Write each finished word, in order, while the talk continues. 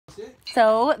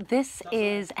So this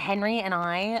is Henry and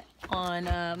I on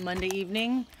Monday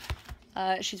evening.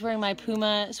 She's wearing my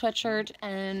Puma sweatshirt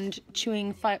and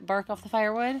chewing bark off the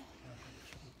firewood.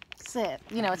 It's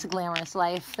it's a glamorous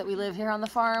life that we live here on the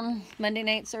farm. Monday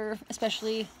nights are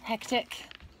especially hectic.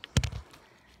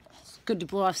 It's good to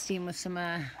blow off steam with some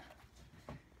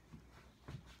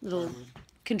little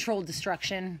controlled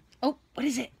destruction. Oh, what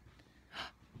is it?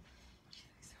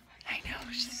 I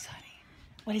know, she's funny.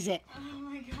 What is it? Oh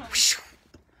my gosh.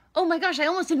 Oh my gosh, I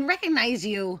almost didn't recognize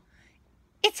you.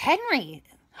 It's Henry.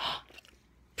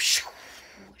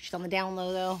 She's on the down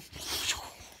low though.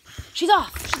 She's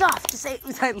off to save.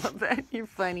 I love that. You're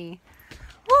funny.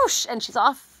 Whoosh! And she's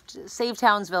off to save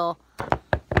Townsville.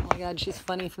 Oh my god, she's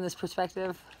funny from this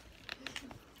perspective.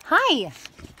 Hi.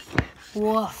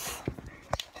 Woof.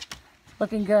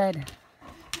 Looking good.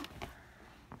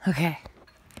 Okay.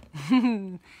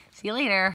 See you later.